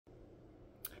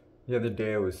The other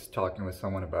day I was talking with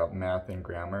someone about math and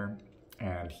grammar,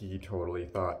 and he totally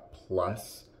thought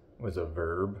plus was a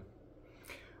verb.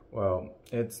 Well,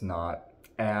 it's not.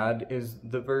 Add is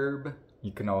the verb.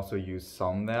 You can also use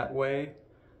some that way.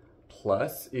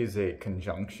 Plus is a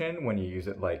conjunction when you use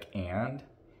it like and.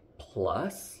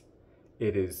 Plus,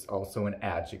 it is also an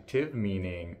adjective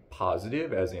meaning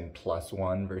positive, as in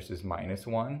 +1 versus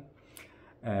 -1.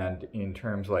 And in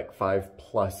terms like 5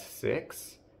 plus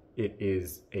 6, it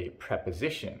is a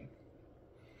preposition.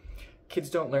 Kids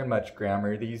don't learn much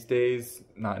grammar these days,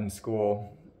 not in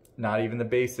school, not even the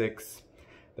basics,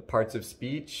 the parts of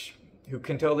speech. Who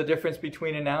can tell the difference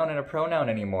between a noun and a pronoun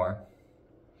anymore?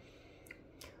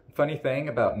 Funny thing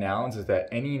about nouns is that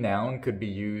any noun could be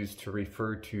used to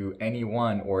refer to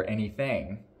anyone or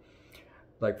anything.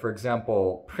 Like, for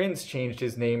example, Prince changed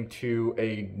his name to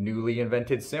a newly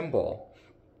invented symbol.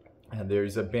 And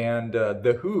there's a band,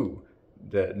 The Who,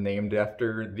 that named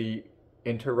after the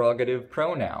interrogative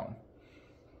pronoun,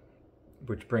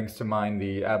 which brings to mind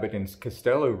the Abbott and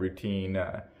Costello routine,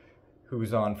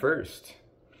 who's on first.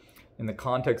 In the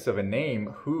context of a name,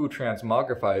 who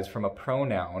transmogrifies from a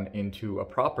pronoun into a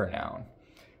proper noun.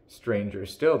 Stranger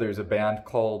still, there's a band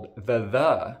called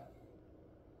The.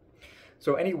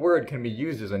 So any word can be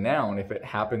used as a noun if it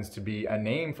happens to be a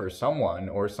name for someone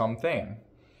or something.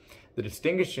 The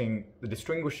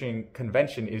distinguishing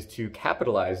convention is to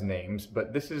capitalize names,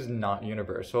 but this is not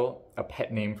universal. A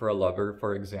pet name for a lover,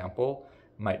 for example,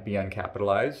 might be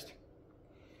uncapitalized.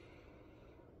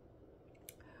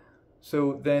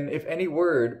 So then, if any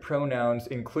word, pronouns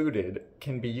included,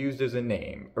 can be used as a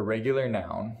name, a regular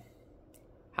noun,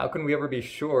 how can we ever be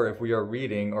sure if we are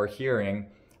reading or hearing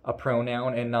a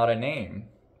pronoun and not a name?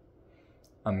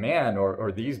 A man,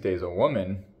 or these days a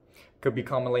woman, could be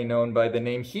commonly known by the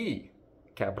name he,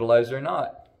 capitalized or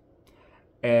not.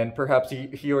 And perhaps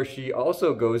he or she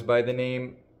also goes by the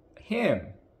name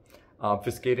him,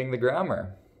 obfuscating the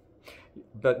grammar.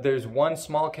 But there's one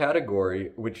small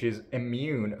category which is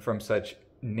immune from such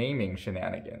naming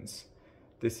shenanigans.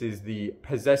 This is the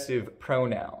possessive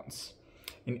pronouns.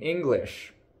 In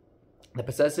English, the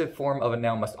possessive form of a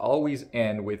noun must always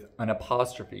end with an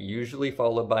apostrophe, usually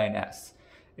followed by an S,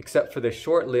 except for the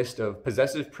short list of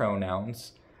possessive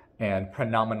pronouns and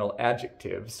pronominal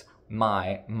adjectives: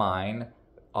 my, mine,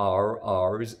 our,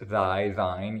 ours, thy,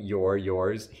 thine, your,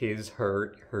 yours, his,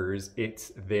 her, hers,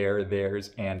 its, their,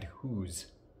 theirs, and whose.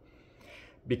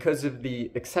 Because of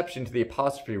the exception to the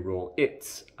apostrophe rule,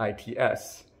 its,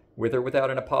 its, with or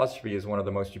without an apostrophe, is one of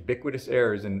the most ubiquitous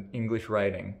errors in English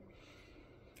writing.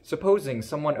 Supposing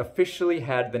someone officially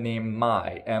had the name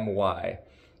my, my,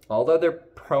 all other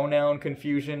pronoun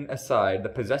confusion aside, the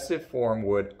possessive form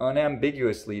would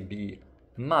unambiguously be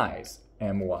my's,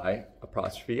 my,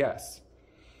 apostrophe s.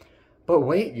 But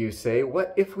wait, you say,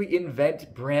 what if we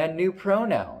invent brand new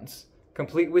pronouns,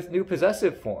 complete with new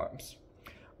possessive forms?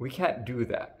 We can't do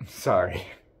that, sorry.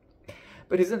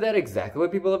 But isn't that exactly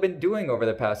what people have been doing over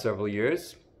the past several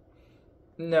years?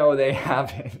 No, they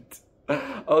haven't.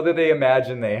 Although they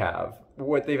imagine they have.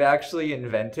 What they've actually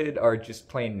invented are just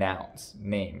plain nouns,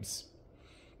 names.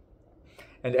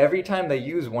 And every time they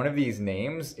use one of these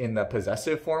names in the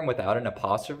possessive form without an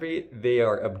apostrophe, they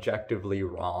are objectively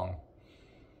wrong.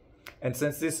 And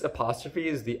since this apostrophe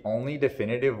is the only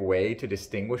definitive way to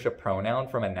distinguish a pronoun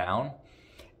from a noun,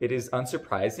 it is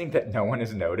unsurprising that no one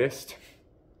has noticed.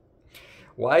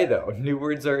 Why though? New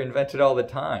words are invented all the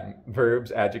time.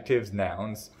 Verbs, adjectives,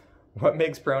 nouns. What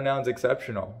makes pronouns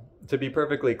exceptional? To be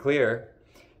perfectly clear,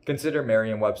 consider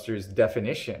Merriam-Webster's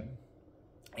definition.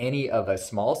 Any of a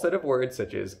small set of words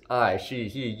such as I, she,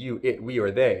 he, you, it, we,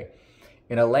 or they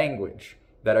in a language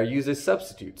that are used as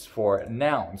substitutes for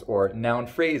nouns or noun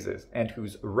phrases and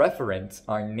whose referents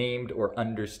are named or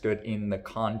understood in the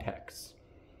context.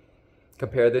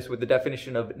 Compare this with the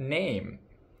definition of name,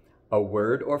 a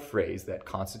word or phrase that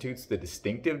constitutes the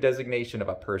distinctive designation of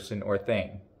a person or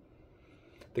thing.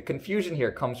 The confusion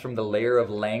here comes from the layer of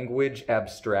language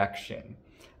abstraction.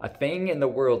 A thing in the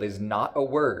world is not a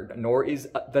word, nor is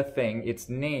the thing its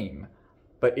name,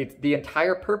 but the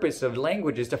entire purpose of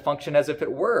language is to function as if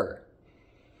it were.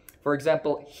 For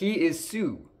example, he is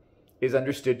Sue is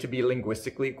understood to be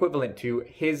linguistically equivalent to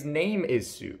his name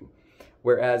is Sue,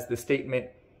 whereas the statement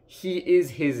he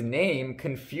is his name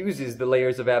confuses the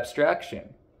layers of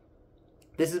abstraction.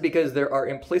 This is because there are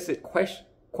implicit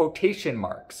quotation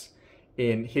marks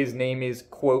in his name is,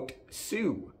 quote,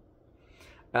 Sue.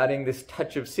 Adding this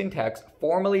touch of syntax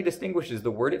formally distinguishes the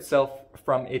word itself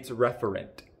from its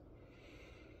referent.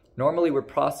 Normally we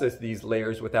process these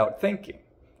layers without thinking,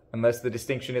 unless the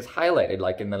distinction is highlighted,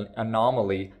 like in the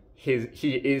anomaly, he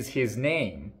is his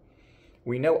name.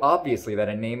 We know obviously that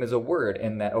a name is a word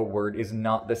and that a word is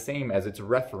not the same as its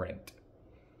referent.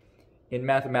 In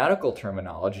mathematical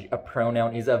terminology, a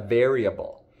pronoun is a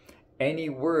variable. Any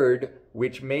word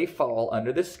which may fall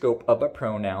under the scope of a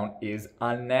pronoun is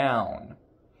a noun.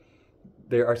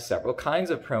 There are several kinds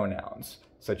of pronouns,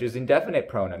 such as indefinite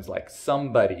pronouns like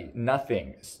somebody,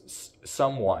 nothing,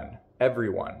 someone,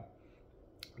 everyone.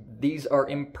 These are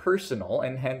impersonal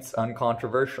and hence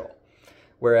uncontroversial,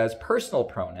 whereas personal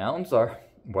pronouns are,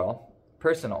 well,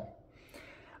 personal.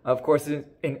 Of course, in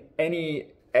any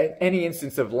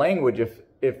instance of language, if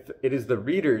it is the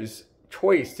reader's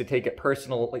choice to take it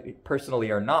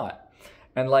personally or not,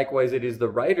 and likewise it is the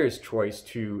writer's choice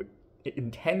to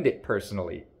intend it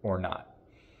personally or not.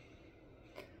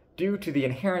 Due to the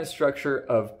inherent structure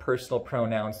of personal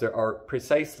pronouns, there are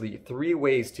precisely 3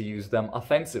 ways to use them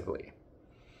offensively.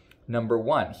 Number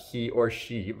 1, he or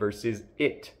she versus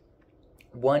it.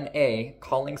 1a,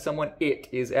 calling someone it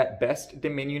is at best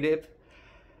diminutive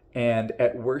and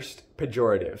at worst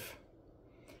pejorative.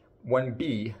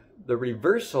 1b, the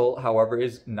reversal, however,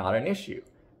 is not an issue,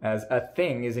 as a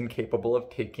thing is incapable of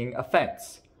taking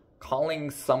offense.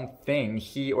 Calling something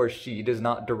he or she does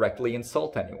not directly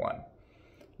insult anyone.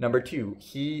 Number 2,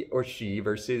 he or she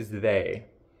versus they.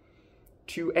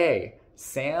 2a,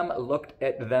 Sam looked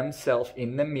at themselves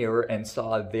in the mirror and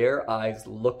saw their eyes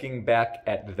looking back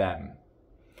at them.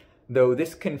 Though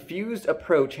this confused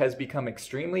approach has become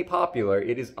extremely popular,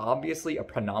 it is obviously a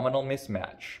pronominal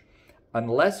mismatch,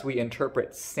 unless we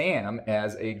interpret Sam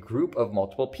as a group of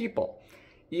multiple people.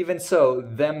 Even so,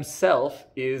 themself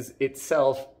is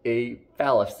itself a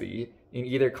fallacy in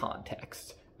either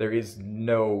context. There is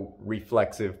no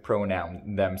reflexive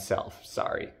pronoun themself.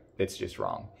 Sorry, it's just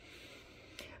wrong.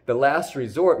 The last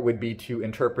resort would be to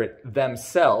interpret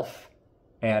themself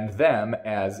and them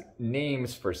as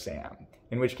names for Sam,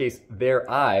 in which case their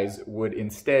eyes would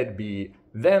instead be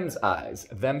them's eyes,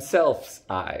 themselves'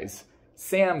 eyes,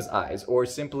 Sam's eyes, or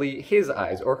simply his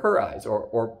eyes or her eyes,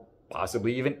 or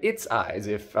possibly even its eyes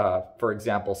if, for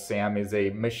example, Sam is a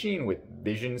machine with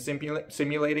vision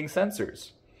simulating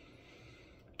sensors.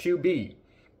 2b,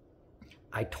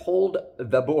 I told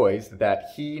the boys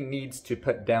that he needs to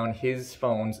put down his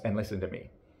phones and listen to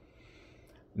me.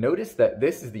 Notice that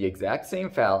this is the exact same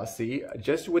fallacy,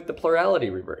 just with the plurality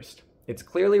reversed. It's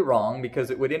clearly wrong because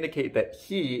it would indicate that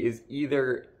he is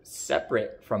either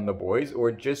separate from the boys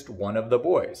or just one of the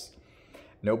boys.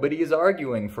 Nobody is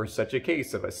arguing for such a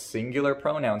case of a singular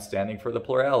pronoun standing for the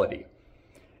plurality.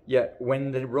 Yet,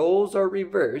 when the roles are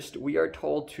reversed, we are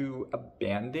told to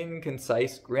abandon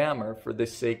concise grammar for the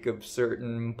sake of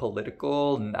certain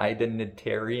political and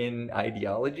identitarian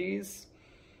ideologies.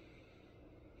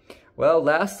 Well,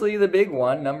 lastly, the big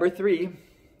one, number 3,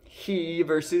 he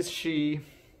versus she.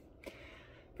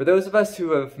 For those of us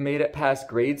who have made it past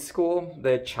grade school,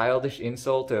 the childish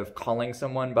insult of calling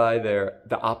someone by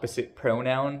the opposite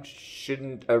pronoun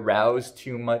shouldn't arouse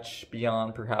too much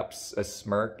beyond perhaps a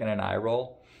smirk and an eye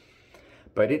roll.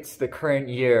 But it's the current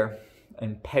year,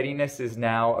 and pettiness is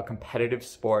now a competitive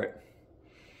sport.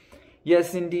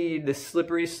 Yes, indeed, the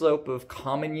slippery slope of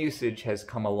common usage has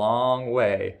come a long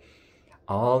way,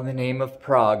 all in the name of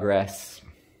progress.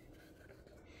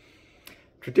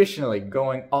 Traditionally,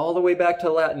 going all the way back to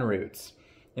Latin roots,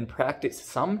 in practice,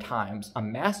 sometimes a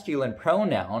masculine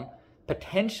pronoun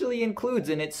potentially includes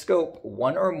in its scope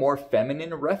one or more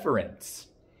feminine referents.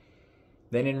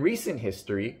 Then in recent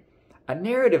history, a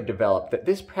narrative developed that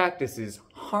this practice is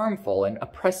harmful and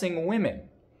oppressing women.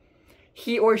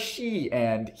 He or she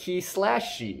and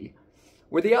he/she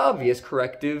were the obvious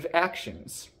corrective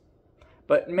actions.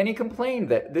 But many complained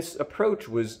that this approach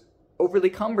was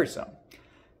overly cumbersome.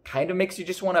 Kind of makes you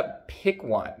just want to pick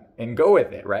one and go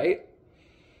with it, right?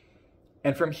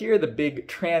 And from here, the big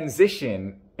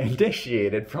transition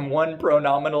initiated from one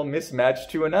pronominal mismatch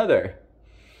to another.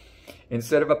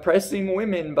 Instead of oppressing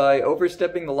women by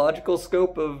overstepping the logical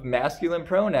scope of masculine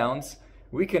pronouns,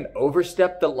 we can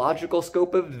overstep the logical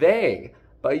scope of they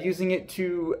by using it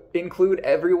to include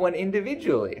everyone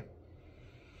individually,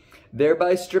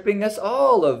 thereby stripping us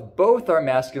all of both our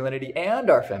masculinity and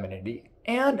our femininity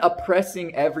and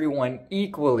oppressing everyone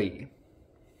equally.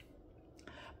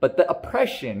 But the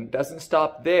oppression doesn't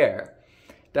stop there.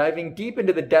 Diving deep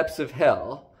into the depths of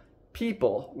hell,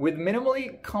 people with minimal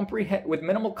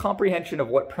comprehension of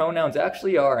what pronouns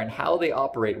actually are and how they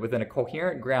operate within a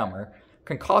coherent grammar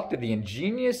concocted the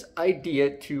ingenious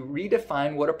idea to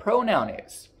redefine what a pronoun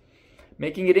is,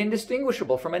 making it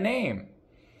indistinguishable from a name.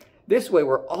 This way,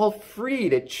 we're all free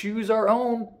to choose our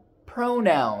own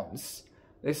pronouns,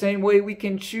 the same way we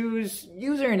can choose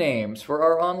usernames for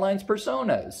our online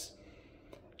personas.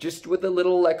 just with a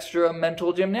little extra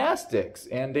mental gymnastics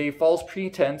and a false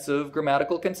pretense of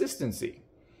grammatical consistency.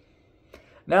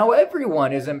 Now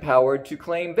everyone is empowered to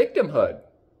claim victimhood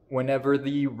whenever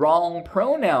the wrong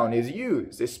pronoun is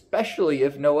used, especially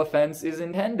if no offense is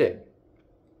intended.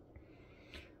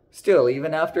 Still,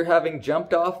 even after having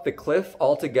jumped off the cliff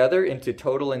altogether into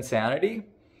total insanity,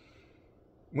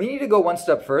 we need to go one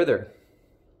step further.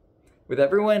 With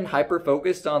everyone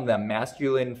hyper-focused on the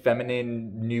masculine,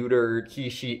 feminine, neuter, he,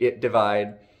 she, it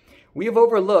divide, we have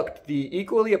overlooked the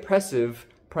equally oppressive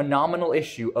pronominal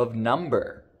issue of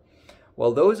number.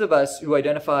 While those of us who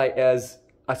identify as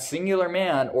a singular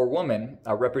man or woman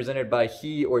are represented by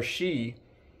he or she,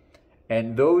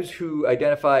 and those who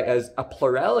identify as a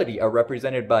plurality are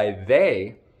represented by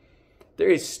they, there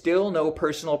is still no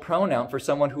personal pronoun for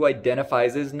someone who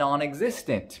identifies as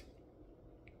non-existent.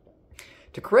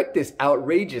 To correct this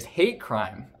outrageous hate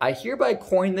crime, I hereby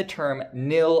coin the term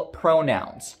nil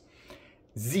pronouns.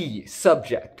 Sie,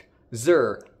 subject,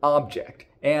 zer, object,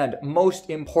 and most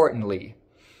importantly,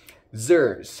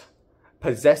 zers,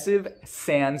 possessive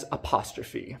sans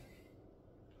apostrophe.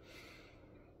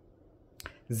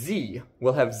 Sie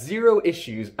will have zero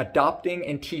issues adopting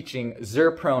and teaching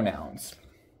zer pronouns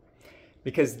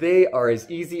because they are as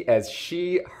easy as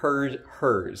she, hers,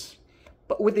 hers,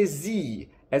 but with a sie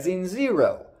as in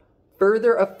zero,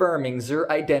 further affirming zer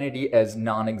identity as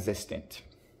non-existent.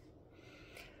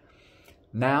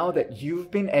 Now that you've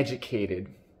been educated,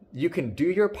 you can do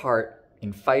your part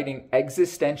in fighting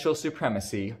existential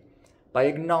supremacy by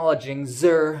acknowledging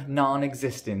zer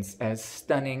non-existence as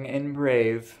stunning and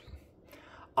brave.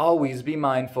 Always be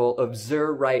mindful of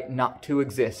zer right not to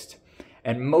exist,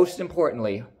 and most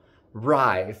importantly,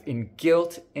 writhe in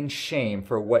guilt and shame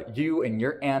for what you and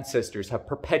your ancestors have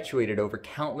perpetuated over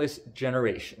countless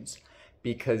generations,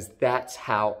 because that's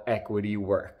how equity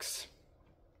works.